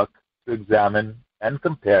closer look to examine and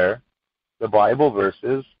compare the Bible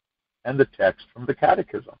verses and the text from the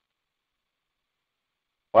Catechism.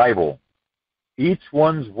 Bible. Each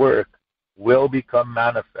one's work will become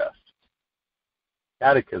manifest.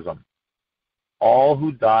 Catechism. All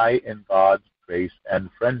who die in God's grace and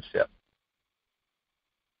friendship.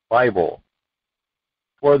 Bible.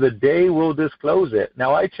 For the day will disclose it.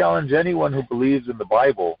 Now I challenge anyone who believes in the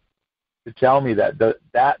Bible to tell me that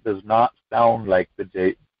that does not sound like the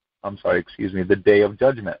day of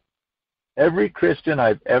judgment. Every Christian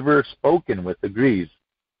I've ever spoken with agrees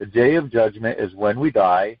the day of judgment is when we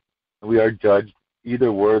die and we are judged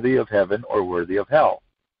either worthy of heaven or worthy of hell.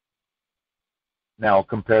 Now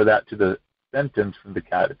compare that to the sentence from the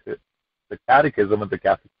Catechism of the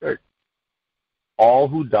Catholic Church. All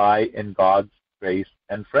who die in God's grace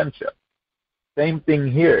and friendship. Same thing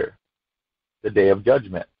here, the day of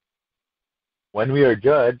judgment, when we are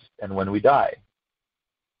judged and when we die.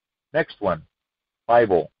 Next one,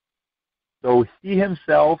 Bible. So he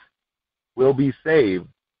himself will be saved,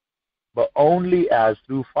 but only as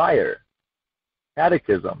through fire.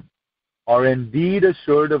 Catechism. Are indeed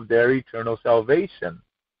assured of their eternal salvation,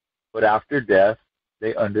 but after death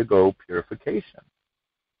they undergo purification.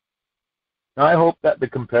 Now I hope that the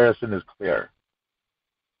comparison is clear.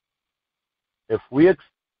 If we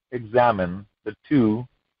examine the two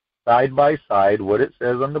side by side, what it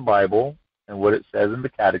says on the Bible and what it says in the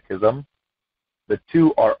Catechism, the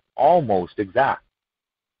two are almost exact.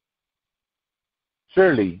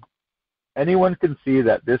 Surely, anyone can see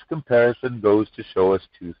that this comparison goes to show us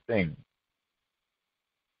two things.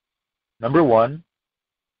 Number one,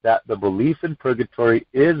 that the belief in purgatory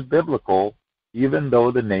is biblical, even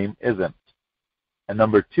though the name isn't. And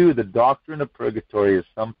number two, the doctrine of purgatory is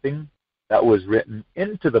something that was written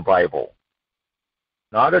into the Bible,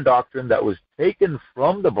 not a doctrine that was taken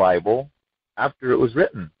from the Bible after it was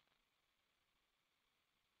written.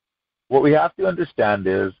 What we have to understand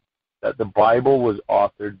is that the Bible was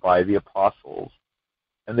authored by the apostles,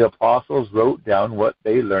 and the apostles wrote down what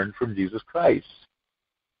they learned from Jesus Christ.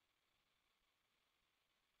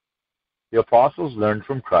 The apostles learned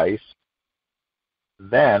from Christ,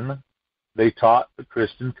 then they taught the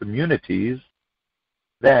Christian communities,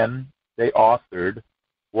 then they authored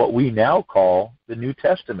what we now call the New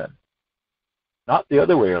Testament, not the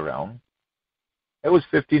other way around. It was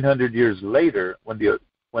 1,500 years later when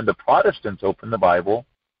the Protestants opened the Bible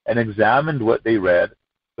and examined what they read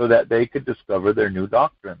so that they could discover their new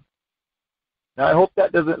doctrine. Now, I hope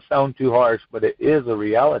that doesn't sound too harsh, but it is a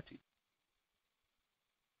reality.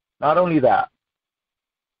 Not only that,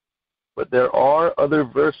 but there are other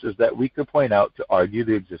verses that we could point out to argue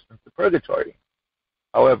the existence of purgatory.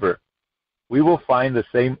 However, we will find the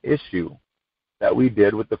same issue that we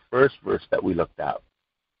did with the first verse that we looked at.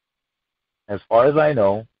 As far as I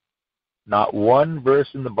know, not one verse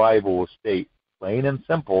in the Bible will state, plain and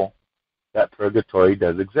simple, that purgatory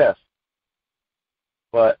does exist.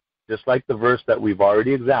 But just like the verse that we've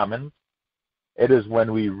already examined, it is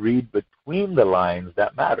when we read between the lines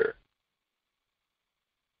that matter.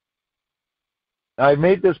 Now, I've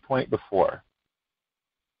made this point before.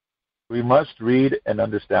 We must read and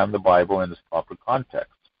understand the Bible in its proper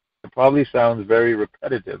context. The It probably sounds very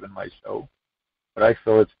repetitive in my show, but I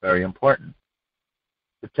feel it's very important.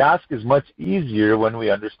 The task is much easier when we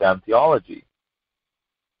understand theology.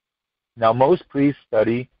 Now, most priests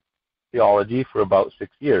study theology for about 6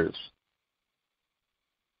 years.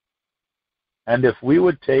 And if we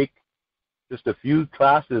would take just a few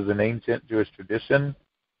classes in ancient Jewish tradition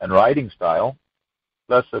and writing style,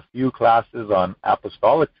 plus a few classes on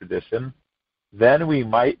apostolic tradition, then we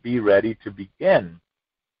might be ready to begin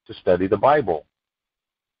to study the Bible.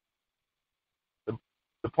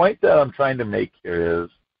 The point that I'm trying to make here is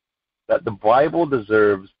that the Bible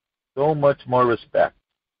deserves so much more respect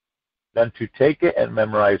than to take it and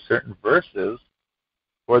memorize certain verses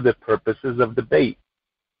for the purposes of debate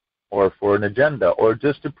or for an agenda or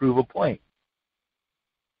just to prove a point.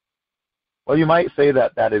 Well, you might say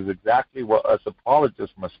that that is exactly what us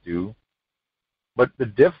apologists must do, but the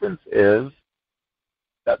difference is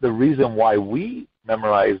that the reason why we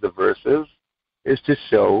memorize the verses is to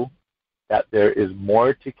show that there is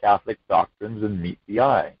more to Catholic doctrines than meet the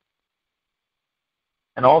eye.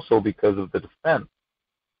 And also because of the defense,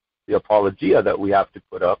 the apologia that we have to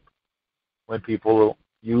put up when people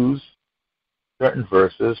use certain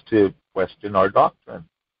verses to question our doctrine.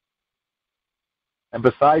 And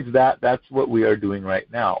besides that, that's what we are doing right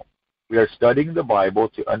now. We are studying the Bible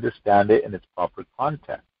to understand it in its proper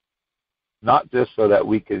context, not just so that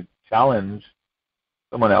we could challenge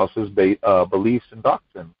someone else's beliefs and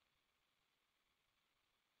doctrine.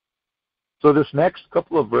 So this next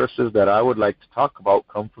couple of verses that I would like to talk about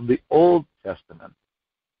come from the Old Testament.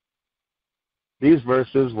 These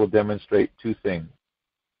verses will demonstrate two things.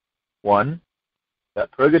 One,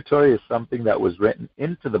 that purgatory is something that was written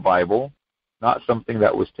into the Bible, not something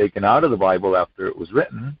that was taken out of the Bible after it was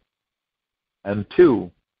written. And two,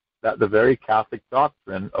 that the very Catholic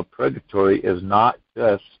doctrine of purgatory is not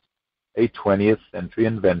just a 20th century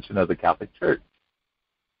invention of the Catholic Church.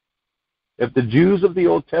 If the Jews of the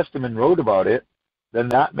Old Testament wrote about it, then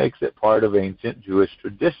that makes it part of ancient Jewish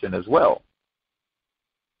tradition as well.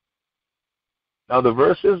 Now, the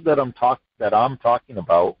verses that I'm talking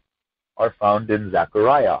about are found in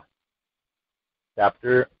Zechariah,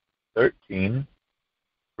 chapter 13,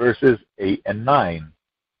 verses 8 and 9.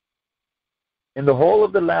 In the whole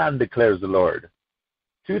of the land, declares the Lord,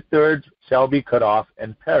 2/3 shall be cut off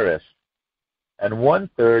and perish, and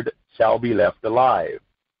 1/3 shall be left alive.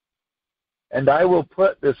 And I will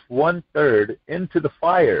put this 1/3 into the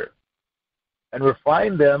fire, and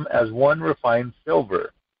refine them as one refines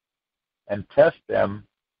silver, and test them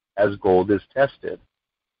as gold is tested.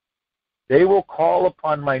 They will call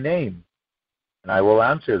upon my name, and I will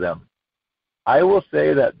answer them. I will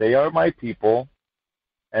say that they are my people,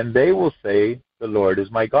 and they will say, the Lord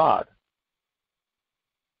is my God.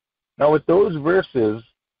 Now, with those verses,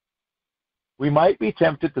 we might be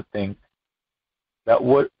tempted to think that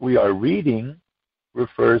what we are reading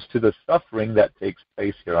refers to the suffering that takes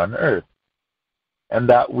place here on earth, and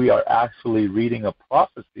that we are actually reading a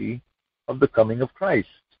prophecy of the coming of Christ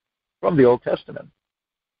from the Old Testament.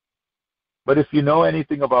 But if you know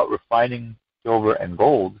anything about refining silver and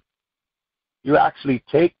gold, you actually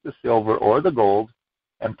take the silver or the gold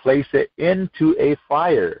and place it into a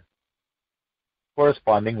fire,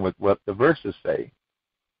 corresponding with what the verses say.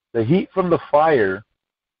 The heat from the fire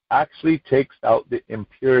actually takes out the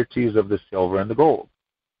impurities of the silver and the gold.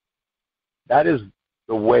 That is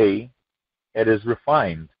the way it is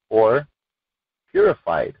refined, or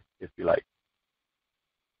purified, if you like.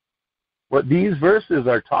 What these verses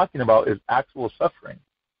are talking about is actual suffering.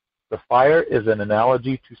 The fire is an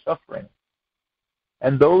analogy to suffering.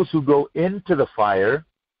 And those who go into the fire,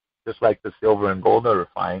 just like the silver and gold are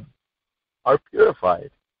refined, are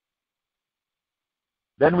purified.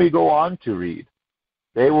 Then we go on to read,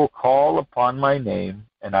 they will call upon my name,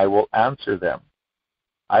 and I will answer them.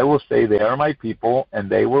 I will say they are my people, and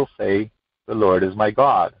they will say, the Lord is my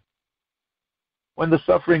God. When the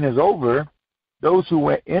suffering is over, those who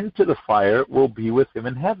went into the fire will be with him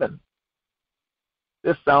in heaven.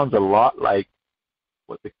 This sounds a lot like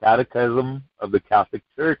what the Catechism of the Catholic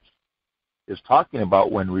Church is talking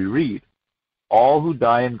about when we read, all who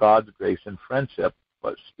die in God's grace and friendship,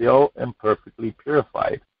 but still imperfectly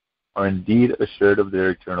purified, are indeed assured of their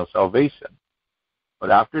eternal salvation. But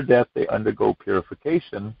after death they undergo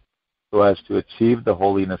purification so as to achieve the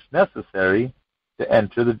holiness necessary to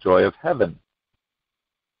enter the joy of heaven.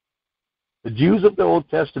 The Jews of the Old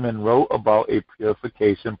Testament wrote about a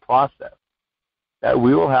purification process that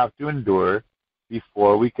we will have to endure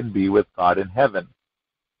before we can be with God in heaven,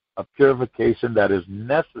 a purification that is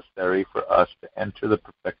necessary for us to enter the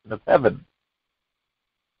perfection of heaven.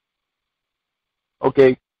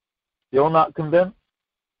 Okay, still not convinced?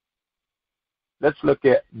 let's look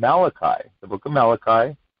at Malachi, the book of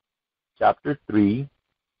Malachi, chapter 3,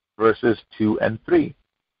 verses 2 and 3.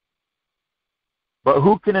 But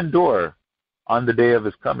who can endure on the day of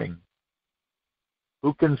his coming?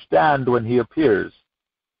 Who can stand when he appears?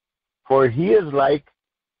 For he is like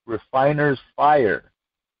refiner's fire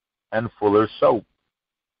and fuller's soap.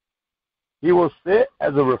 He will sit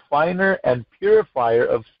as a refiner and purifier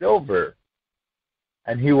of silver,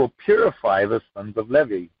 and he will purify the sons of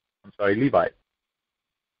Levi,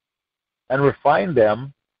 and refine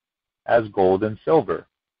them as gold and silver.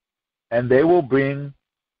 And they will bring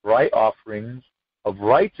bright offerings of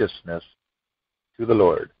righteousness to the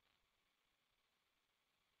Lord.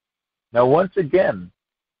 Now, once again,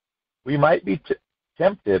 we might be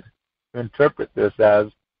tempted to interpret this as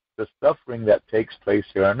the suffering that takes place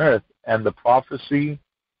here on earth, and the prophecy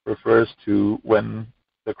refers to when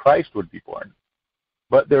the Christ would be born.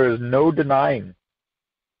 But there is no denying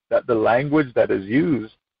that the language that is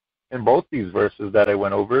used in both these verses that I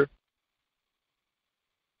went over,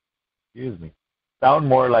 sound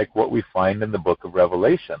more like what we find in the book of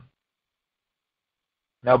Revelation.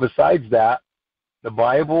 Now, besides that, the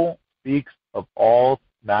Bible speaks of all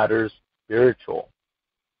matters spiritual.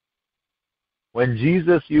 When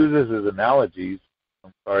Jesus uses his analogies,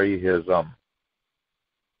 I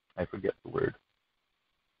forget the word.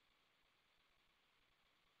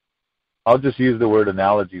 I'll just use the word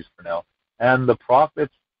analogies for now. And the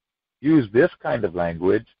prophets use this kind of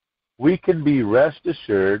language, we can be rest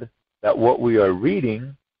assured that what we are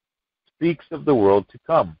reading speaks of the world to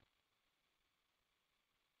come.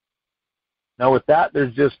 Now with that,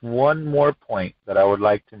 there's just one more point that I would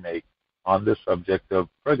like to make on the subject of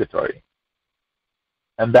purgatory.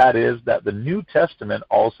 And that is that the New Testament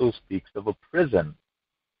also speaks of a prison,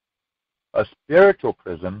 a spiritual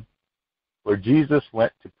prison where Jesus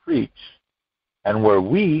went to preach and where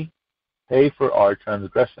we pay for our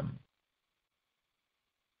transgression.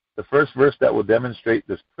 The first verse that will demonstrate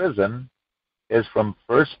this prison is from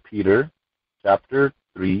 1 Peter chapter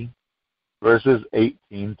 3, verses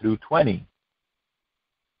 18 through 20.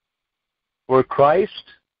 For Christ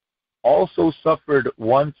also suffered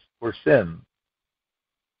once for sin,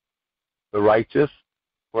 the righteous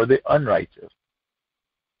for the unrighteous,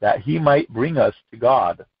 that he might bring us to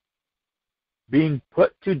God, being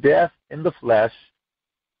put to death in the flesh,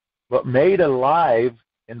 but made alive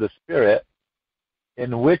in the Spirit,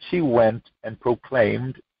 in which he went and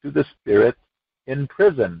proclaimed to the spirits in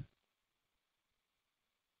prison.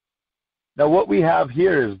 Now what we have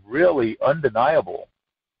here is really undeniable.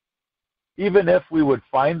 Even if we would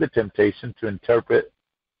find the temptation to interpret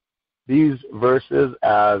these verses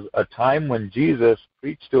as a time when Jesus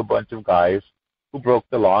preached to a bunch of guys who broke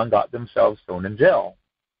the law and got themselves thrown in jail.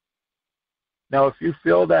 Now, if you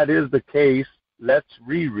feel that is the case, let's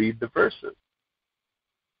reread the verses.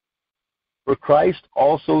 For Christ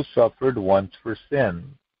also suffered once for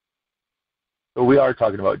sin. So we are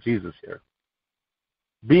talking about Jesus here.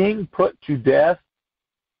 Being put to death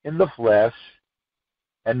in the flesh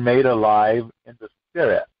and made alive in the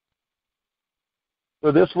Spirit.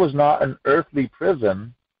 So this was not an earthly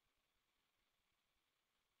prison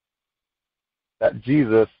that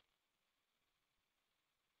Jesus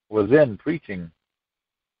was in preaching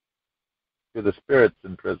to the spirits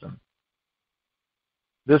in prison.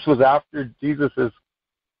 This was after Jesus'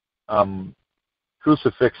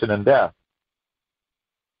 crucifixion and death,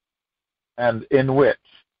 and in which,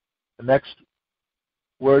 the next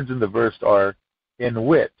words in the verse are, in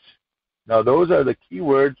which. Now those are the key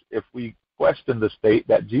words if we question the state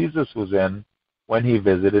that Jesus was in when he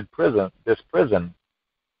visited this prison.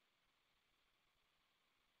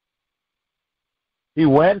 He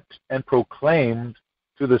went and proclaimed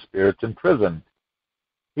to the spirits in prison.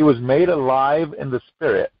 He was made alive in the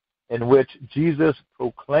Spirit, in which Jesus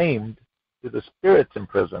proclaimed to the spirits in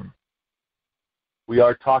prison. We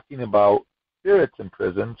are talking about spirits in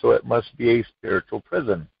prison, so it must be a spiritual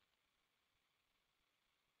prison.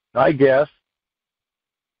 Now, I guess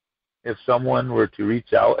if someone were to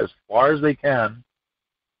reach out as far as they can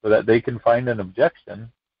so that they can find an objection,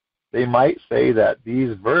 they might say that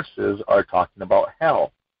these verses are talking about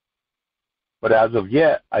hell. But as of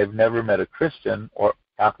yet, I've never met a Christian, or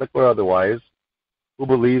Catholic or otherwise, who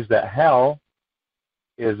believes that hell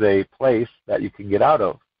is a place that you can get out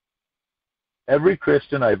of. Every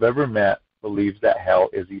Christian I've ever met believes that hell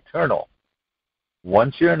is eternal.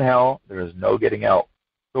 Once you're in hell, there is no getting out.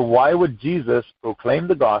 So why would Jesus proclaim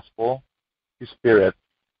the gospel to spirits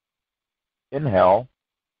in hell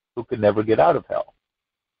who could never get out of hell?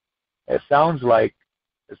 It sounds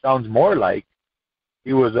more like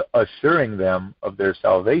he was assuring them of their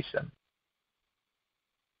salvation.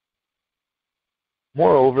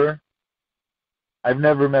 Moreover, I've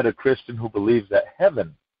never met a Christian who believes that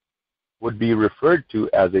heaven would be referred to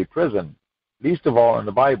as a prison, least of all in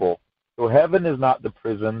the Bible. So heaven is not the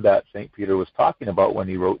prison that St. Peter was talking about when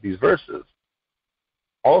he wrote these verses.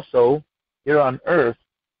 Also, here on earth,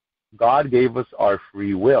 God gave us our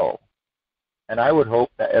free will. And I would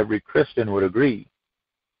hope that every Christian would agree.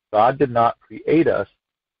 God did not create us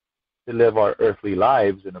to live our earthly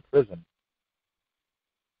lives in a prison.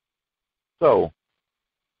 So,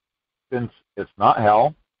 since it's not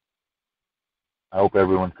hell, I hope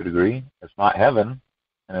everyone could agree, it's not heaven,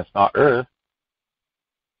 and it's not earth,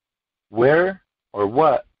 where or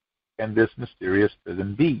what can this mysterious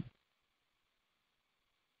prison be?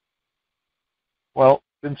 Well,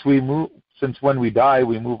 since when we die,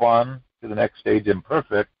 we move on to the next stage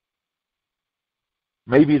imperfect,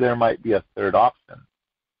 maybe there might be a third option.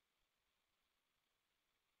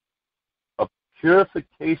 A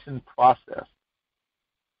purification process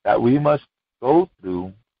that we must go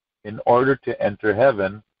through in order to enter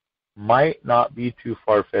heaven might not be too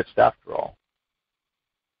far-fetched after all.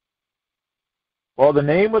 Well, the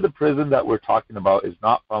name of the prison that we're talking about is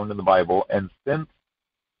not found in the Bible, and since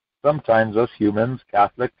sometimes us humans,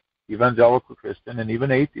 Catholic, evangelical Christian, and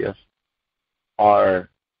even atheists, are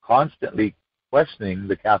constantly questioning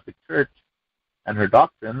the Catholic Church and her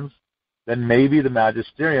doctrines, then maybe the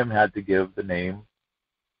magisterium had to give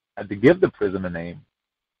the prison a name.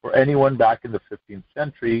 For anyone back in the 15th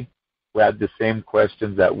century who had the same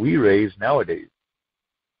questions that we raise nowadays.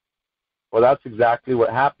 Well, that's exactly what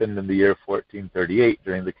happened in the year 1438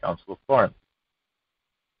 during the Council of Florence.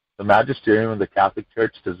 The magisterium of the Catholic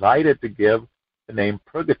Church decided to give the name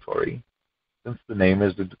purgatory, since the name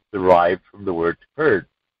is derived from the word to purge.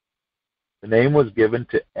 The name was given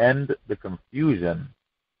to end the confusion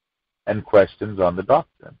and questions on the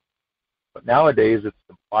doctrine. But nowadays, it's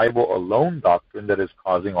the Bible alone doctrine that is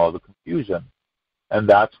causing all the confusion. And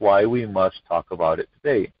that's why we must talk about it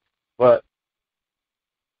today. But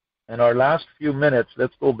in our last few minutes,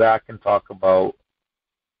 let's go back and talk about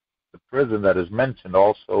the prison that is mentioned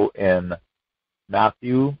also in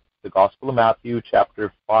Matthew, the Gospel of Matthew,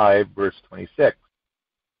 chapter 5, verse 26.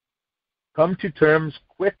 Come to terms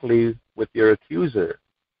quickly with your accuser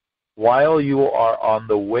while you are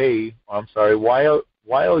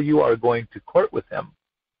while you are going to court with him,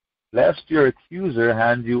 lest your accuser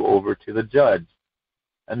hand you over to the judge,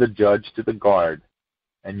 and the judge to the guard,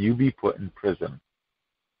 and you be put in prison.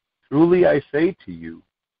 Truly I say to you,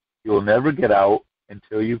 you will never get out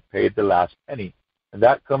until you've paid the last penny. And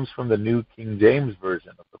that comes from the New King James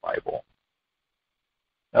Version of the Bible.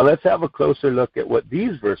 Now let's have a closer look at what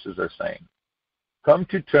these verses are saying. Come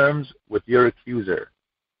to terms with your accuser,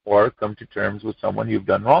 or come to terms with someone you've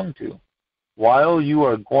done wrong to, while you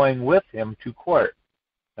are going with him to court.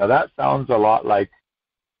 Now that sounds a lot like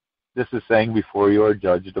this is saying before you are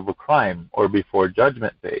judged of a crime, or before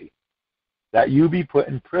judgment day, that you be put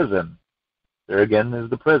in prison. There again is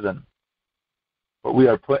the prison. But we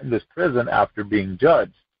are put in this prison after being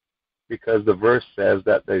judged, because the verse says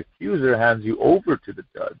that the accuser hands you over to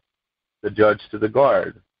the judge to the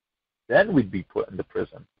guard. Then we'd be put into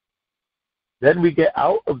prison. Then we get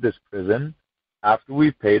out of this prison after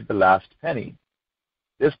we've paid the last penny.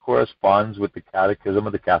 This corresponds with the Catechism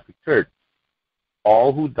of the Catholic Church.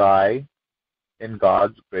 All who die in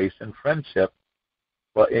God's grace and friendship,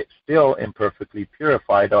 but it's still imperfectly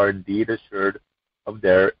purified, are indeed assured of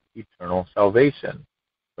their eternal salvation.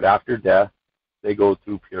 But after death, they go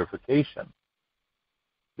through purification.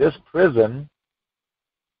 This prison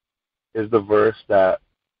is the verse that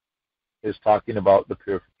is talking about the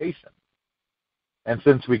purification. And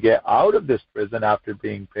since we get out of this prison after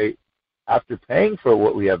paying for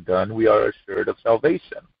what we have done, we are assured of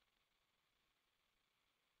salvation.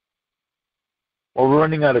 Well, we're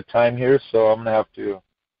running out of time here, so I'm going to have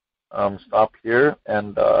to stop here.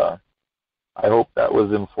 And I hope that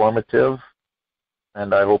was informative,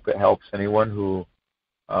 and I hope it helps anyone who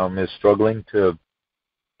is struggling to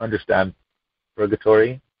understand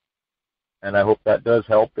purgatory. And I hope that does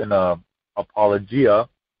help in apologia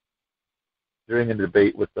during a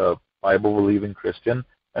debate with a Bible-believing Christian.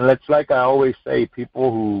 And it's like I always say,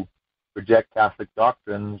 people who reject Catholic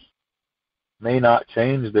doctrines may not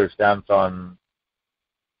change their stance on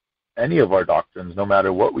any of our doctrines, no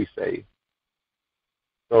matter what we say.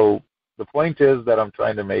 So the point is that I'm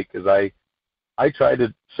trying to make is I try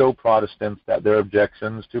to show Protestants that their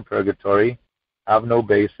objections to purgatory have no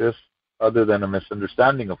basis other than a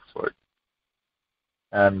misunderstanding of sorts.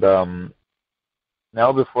 And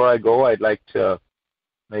now before I go, I'd like to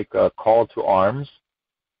make a call to arms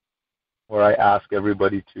where I ask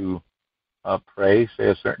everybody to pray, say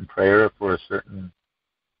a certain prayer for a certain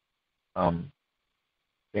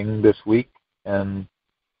thing this week. And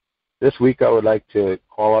this week I would like to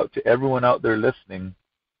call out to everyone out there listening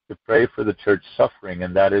to pray for the church suffering,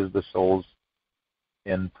 and that is the souls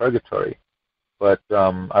in purgatory. But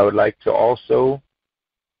I would like to also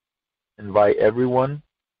invite everyone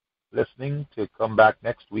listening to come back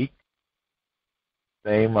next week.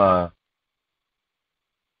 Same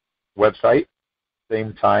website,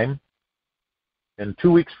 same time. In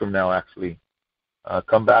 2 weeks from now, actually.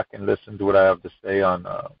 Come back and listen to what I have to say on,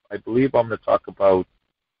 I believe I'm going to talk about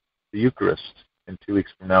the Eucharist in 2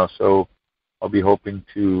 weeks from now. So I'll be hoping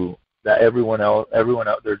that everyone out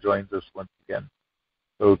there joins us once again.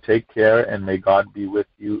 So take care, and may God be with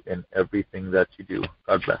you in everything that you do.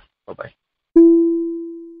 God bless. Bye-bye.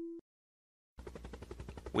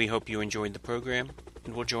 We hope you enjoyed the program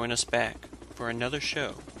and will join us back for another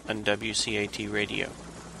show on WCAT Radio.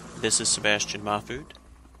 This is Sebastian Mahfood.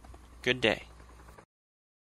 Good day.